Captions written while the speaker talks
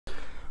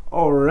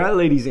Alright,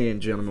 ladies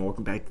and gentlemen,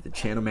 welcome back to the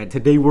channel, man.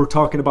 Today we're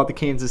talking about the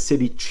Kansas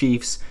City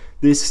Chiefs.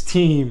 This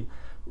team,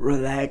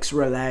 relax.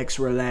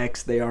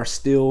 They are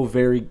still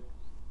very...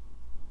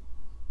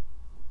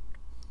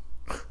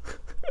 I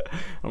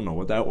don't know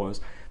what that was.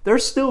 They're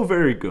still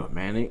very good,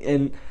 man.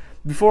 And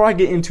before I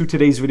get into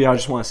today's video, I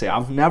just want to say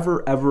I've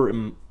never, ever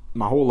in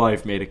my whole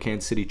life made a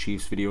Kansas City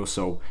Chiefs video.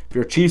 So if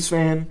you're a Chiefs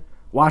fan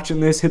watching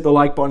this, hit the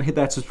like button, hit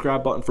that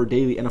subscribe button for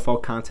daily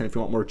NFL content. If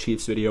you want more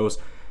Chiefs videos,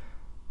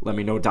 let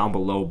me know down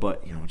below,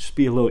 but just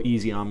be a little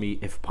easy on me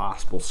if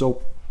possible.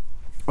 So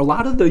a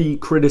lot of the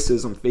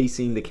criticism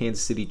facing the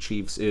Kansas City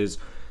Chiefs is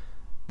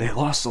they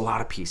lost a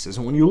lot of pieces.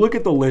 And when you look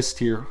at the list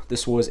here,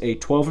 this was a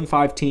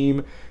 12-5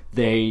 team.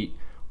 They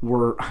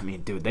were,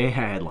 they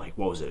had like,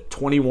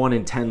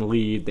 21-10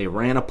 lead. They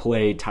ran a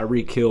play,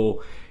 Tyreek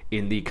Hill,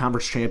 in the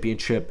conference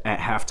championship at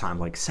halftime,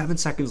 like 7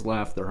 seconds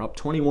left. They're up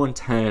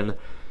 21-10.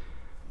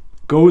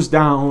 Goes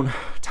down,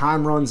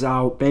 time runs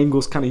out.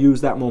 Bengals kind of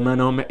use that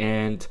momentum,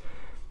 and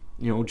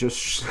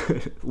just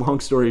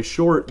long story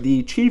short,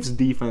 the Chiefs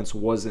defense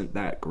wasn't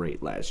that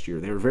great last year.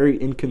 They were very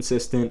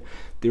inconsistent.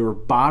 They were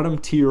bottom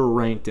tier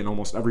ranked in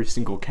almost every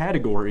single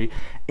category.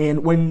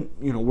 And when,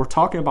 we're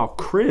talking about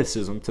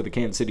criticism to the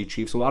Kansas City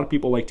Chiefs, a lot of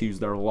people like to use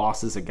their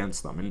losses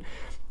against them. And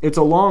it's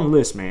a long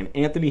list, man.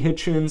 Anthony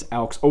Hitchens,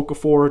 Alex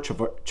Okafor,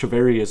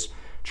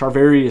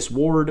 Charvarius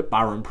Ward,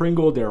 Byron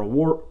Pringle,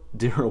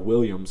 Darrell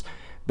Williams,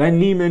 Ben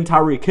Niemann,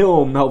 Tyreek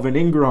Hill, Melvin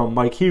Ingram,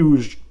 Mike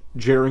Hughes,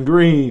 Jaron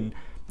Green,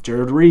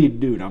 Jared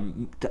Reed, dude,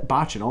 I'm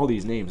botching all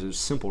these names. It's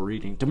simple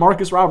reading.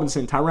 Demarcus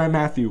Robinson, Tyrann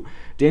Mathieu,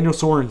 Daniel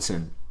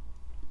Sorensen.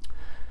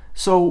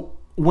 So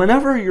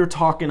whenever you're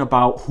talking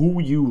about who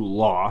you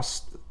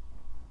lost,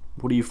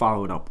 what do you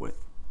follow it up with?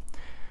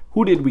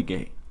 Who did we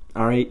gain?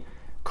 All right,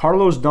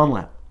 Carlos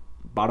Dunlap,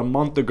 about a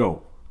month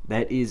ago.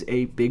 That is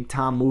a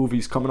big-time move.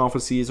 He's coming off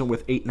a season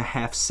with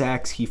 8.5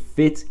 sacks. He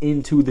fits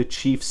into the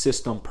Chiefs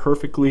system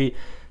perfectly.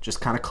 Just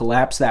kind of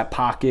collapse that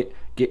pocket,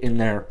 get in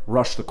there,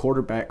 rush the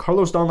quarterback.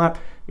 Carlos Dunlap,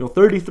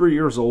 33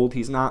 years old.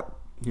 He's not,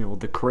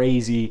 the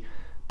crazy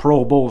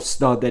Pro Bowl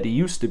stud that he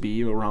used to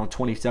be, around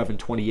 27,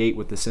 28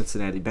 with the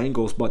Cincinnati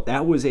Bengals. But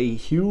that was a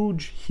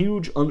huge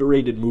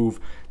underrated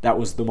move. That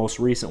was the most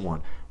recent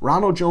one.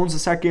 Ronald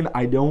Jones II,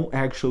 I don't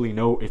actually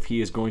know if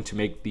he is going to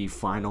make the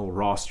final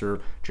roster.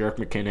 Jerick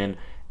McKinnon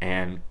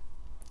and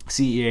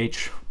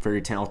CEH,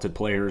 very talented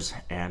players.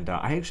 And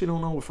I actually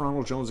don't know if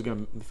Ronald Jones,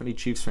 again, if any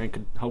Chiefs fan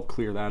could help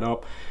clear that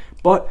up.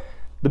 But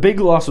the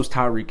big loss was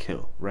Tyreek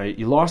Hill, right?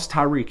 You lost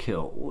Tyreek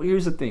Hill. Well,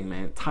 here's the thing,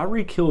 man.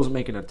 Tyreek Hill is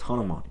making a ton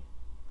of money.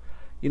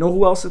 You know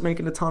who else is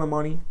making a ton of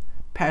money?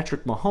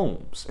 Patrick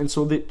Mahomes. And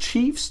so the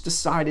Chiefs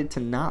decided to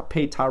not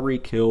pay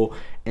Tyreek Hill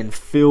and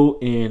fill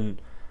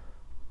in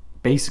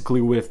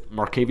basically with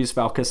Markevius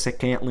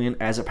Valdes-Scantling.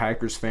 As a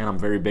Packers fan, I'm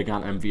very big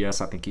on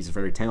MVS. I think he's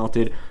very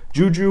talented.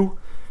 Juju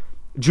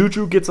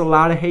gets a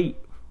lot of hate.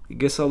 He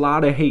gets a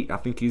lot of hate. I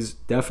think he's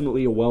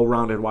definitely a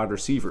well-rounded wide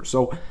receiver.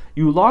 So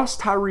you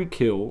lost Tyreek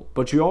Hill,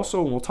 but you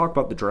also, and we'll talk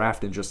about the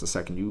draft in just a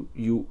second,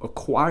 you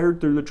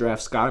acquired through the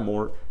draft Sky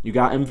Moore, you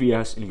got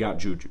MVS, and you got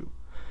Juju.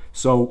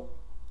 So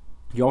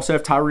you also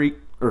have Travis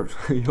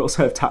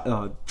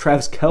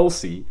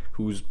Kelce,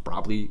 who's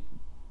probably,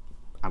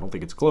 I don't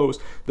think it's close,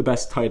 the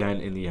best tight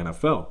end in the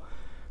NFL.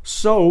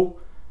 So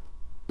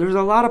there's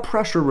a lot of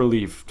pressure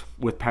relieved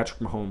with Patrick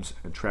Mahomes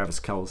and Travis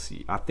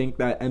Kelce. I think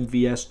that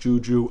MVS,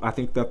 Juju, I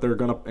think that they're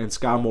going to, and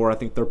Sky Moore, I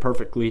think they're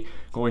perfectly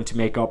going to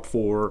make up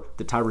for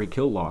the Tyreek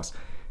Hill loss.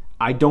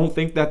 I don't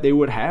think that they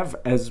would have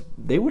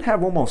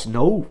almost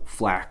no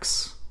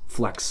flex,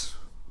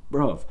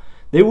 bruv.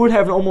 They would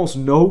have almost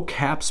no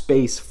cap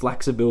space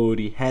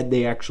flexibility had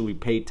they actually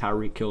paid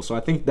Tyreek Hill. So I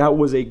think that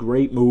was a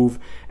great move,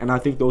 and I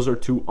think those are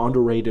two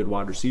underrated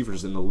wide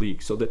receivers in the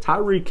league. So the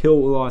Tyreek Hill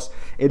loss,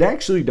 it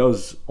actually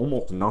does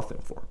almost nothing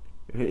for me.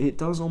 It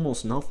does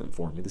almost nothing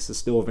for me. This is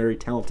still a very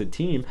talented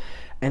team.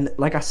 And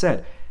like I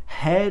said,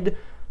 had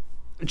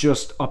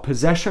just a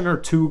possession or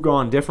two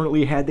gone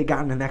differently, had they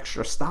gotten an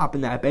extra stop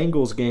in that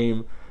Bengals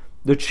game,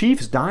 the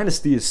Chiefs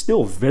dynasty is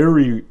still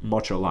very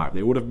much alive.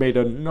 They would have made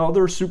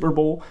another Super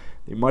Bowl.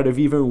 They might have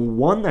even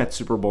won that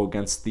Super Bowl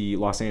against the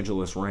Los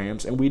Angeles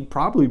Rams, and we'd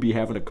probably be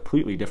having a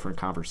completely different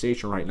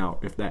conversation right now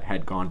if that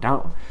had gone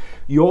down.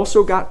 You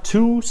also got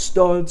two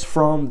studs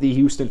from the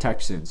Houston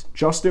Texans.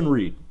 Justin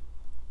Reed.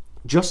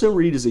 Justin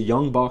Reed is a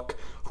young buck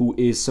who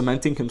is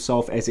cementing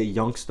himself as a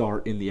young star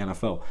in the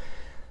NFL.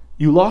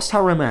 You lost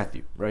Tyrann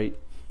Mathieu, right?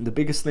 The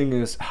biggest thing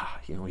is,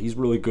 he's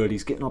really good.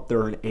 He's getting up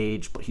there in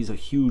age, but he's a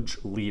huge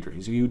leader.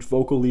 He's a huge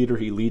vocal leader.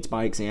 He leads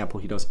by example.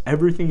 He does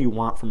everything you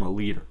want from a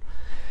leader.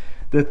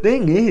 The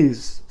thing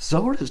is,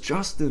 so does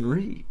Justin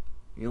Reed.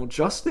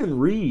 Justin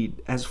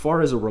Reed, as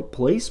far as a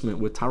replacement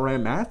with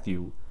Tyrann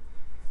Mathieu,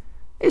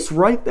 it's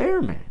right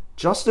there, man.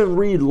 Justin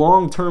Reed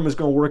long-term is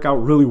going to work out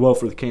really well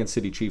for the Kansas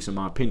City Chiefs, in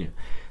my opinion.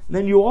 And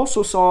then you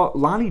also saw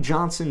Lonnie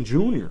Johnson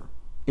Jr.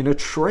 in a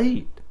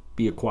trade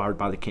be acquired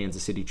by the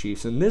Kansas City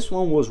Chiefs. And this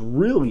one was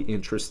really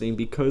interesting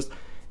because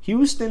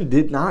Houston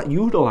did not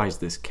utilize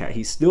this cat.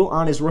 He's still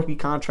on his rookie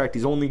contract.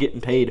 He's only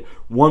getting paid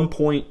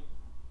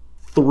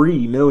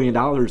 $3 million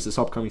this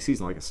upcoming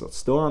season. Like I said,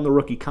 still on the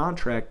rookie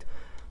contract.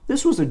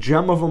 This was a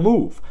gem of a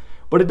move.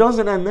 But it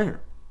doesn't end there.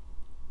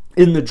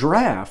 In the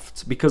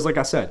draft, because like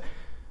I said,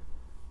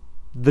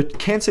 the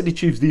Kansas City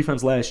Chiefs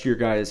defense last year,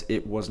 guys,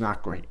 it was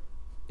not great.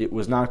 It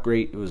was not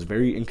great. It was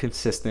very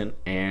inconsistent,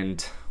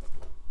 and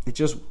it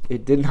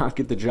did not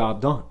get the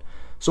job done.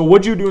 So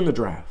what'd you do in the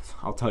draft?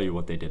 I'll tell you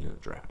what they did in the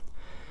draft.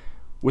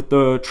 With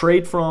the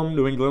trade from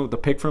New England, with the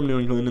pick from New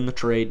England in the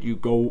trade, you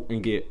go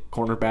and get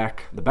cornerback,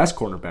 the best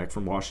cornerback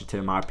from Washington,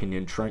 in my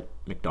opinion, Trent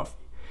McDuffie.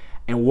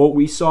 And what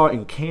we saw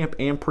in camp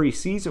and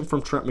preseason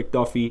from Trent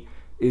McDuffie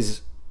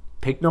is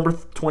pick number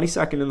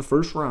 22nd in the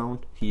first round.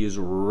 He is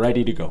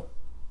ready to go.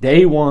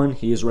 Day one,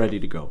 he is ready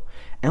to go.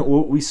 And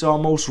what we saw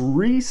most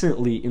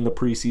recently in the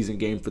preseason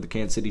game for the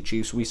Kansas City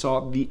Chiefs, we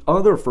saw the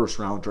other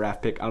first-round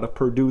draft pick out of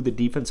Purdue, the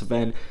defensive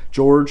end,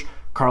 George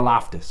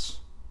Karlaftis.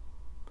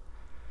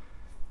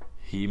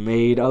 He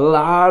made a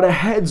lot of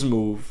heads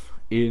move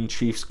in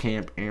Chiefs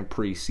camp and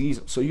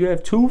preseason. So you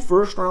have 2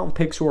 first-round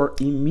picks who are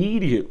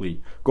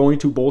immediately going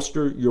to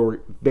bolster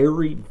your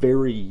very,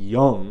 very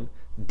young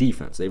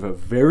defense. They have a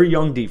very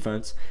young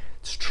defense.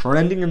 It's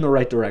trending in the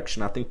right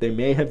direction. I think they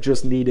may have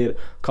just needed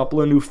a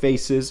couple of new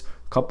faces,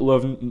 a couple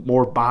of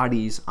more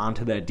bodies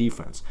onto that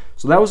defense.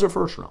 So that was their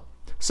first round.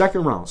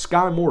 Second round,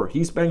 Sky Moore.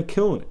 He's been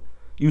killing it.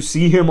 You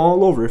see him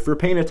all over. If you're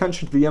paying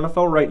attention to the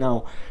NFL right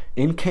now,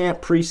 in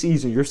camp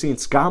preseason, you're seeing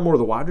Sky Moore,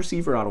 the wide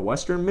receiver out of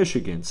Western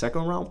Michigan,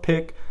 second round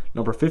pick,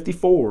 number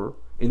 54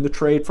 in the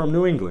trade from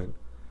New England.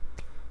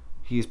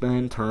 He's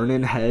been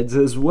turning heads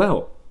as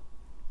well.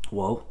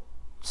 Well,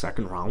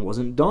 second round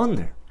wasn't done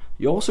there.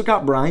 You also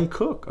got Brian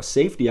Cook, a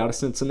safety out of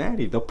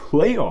Cincinnati, the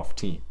playoff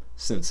team,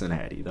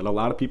 Cincinnati, that a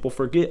lot of people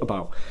forget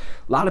about.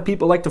 A lot of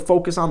people like to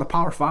focus on the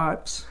Power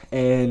Fives,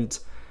 and,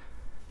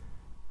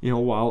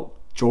 while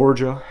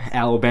Georgia,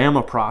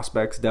 Alabama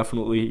prospects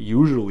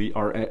usually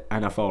are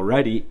NFL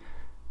ready,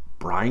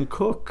 Brian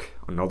Cook,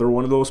 another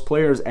one of those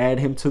players, add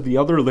him to the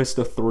other list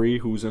of 3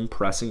 who's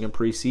impressing in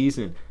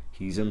preseason.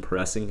 He's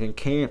impressing in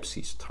camps.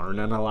 He's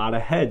turning a lot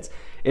of heads.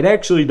 It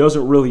actually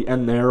doesn't really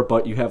end there,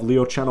 but you have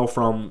Leo Chenal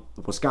from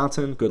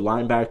Wisconsin, good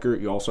linebacker.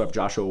 You also have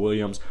Joshua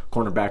Williams,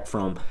 cornerback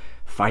from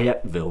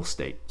Fayetteville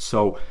State.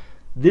 So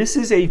this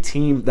is a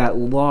team that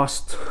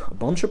lost a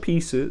bunch of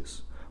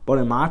pieces, but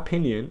in my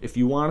opinion, if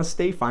you want to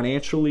stay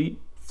financially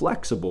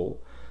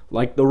flexible,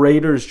 like the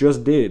Raiders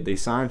just did, they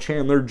signed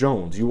Chandler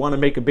Jones. You want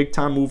to make a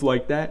big-time move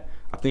like that?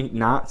 I think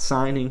not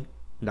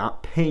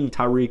paying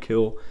Tyreek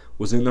Hill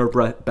was in their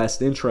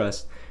best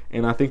interest.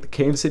 And I think the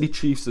Kansas City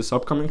Chiefs this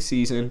upcoming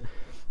season,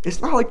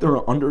 it's not like they're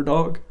an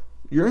underdog.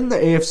 You're in the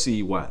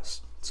AFC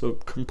West. It's a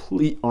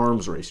complete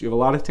arms race. You have a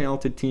lot of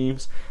talented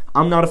teams.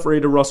 I'm not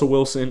afraid of Russell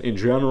Wilson in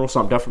general, so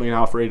I'm definitely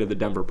not afraid of the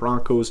Denver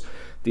Broncos.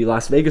 The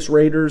Las Vegas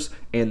Raiders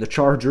and the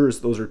Chargers,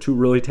 those are 2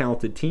 really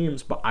talented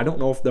teams, but I don't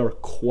know if they're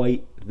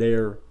quite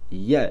there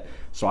yet.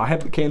 So I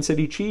have the Kansas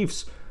City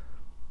Chiefs.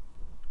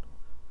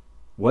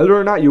 Whether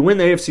or not you win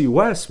the AFC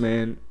West,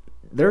 man,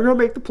 they're going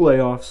to make the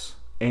playoffs,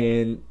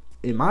 and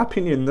in my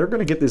opinion, they're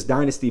going to get this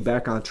dynasty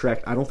back on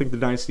track. I don't think the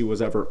dynasty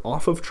was ever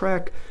off of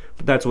track,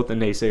 but that's what the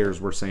naysayers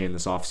were saying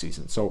this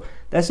offseason. So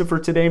that's it for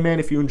today, man.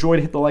 If you enjoyed,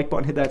 hit the like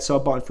button, hit that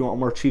sub button. If you want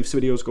more Chiefs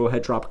videos, go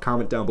ahead, drop a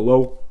comment down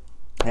below.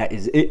 That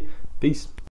is it. Peace.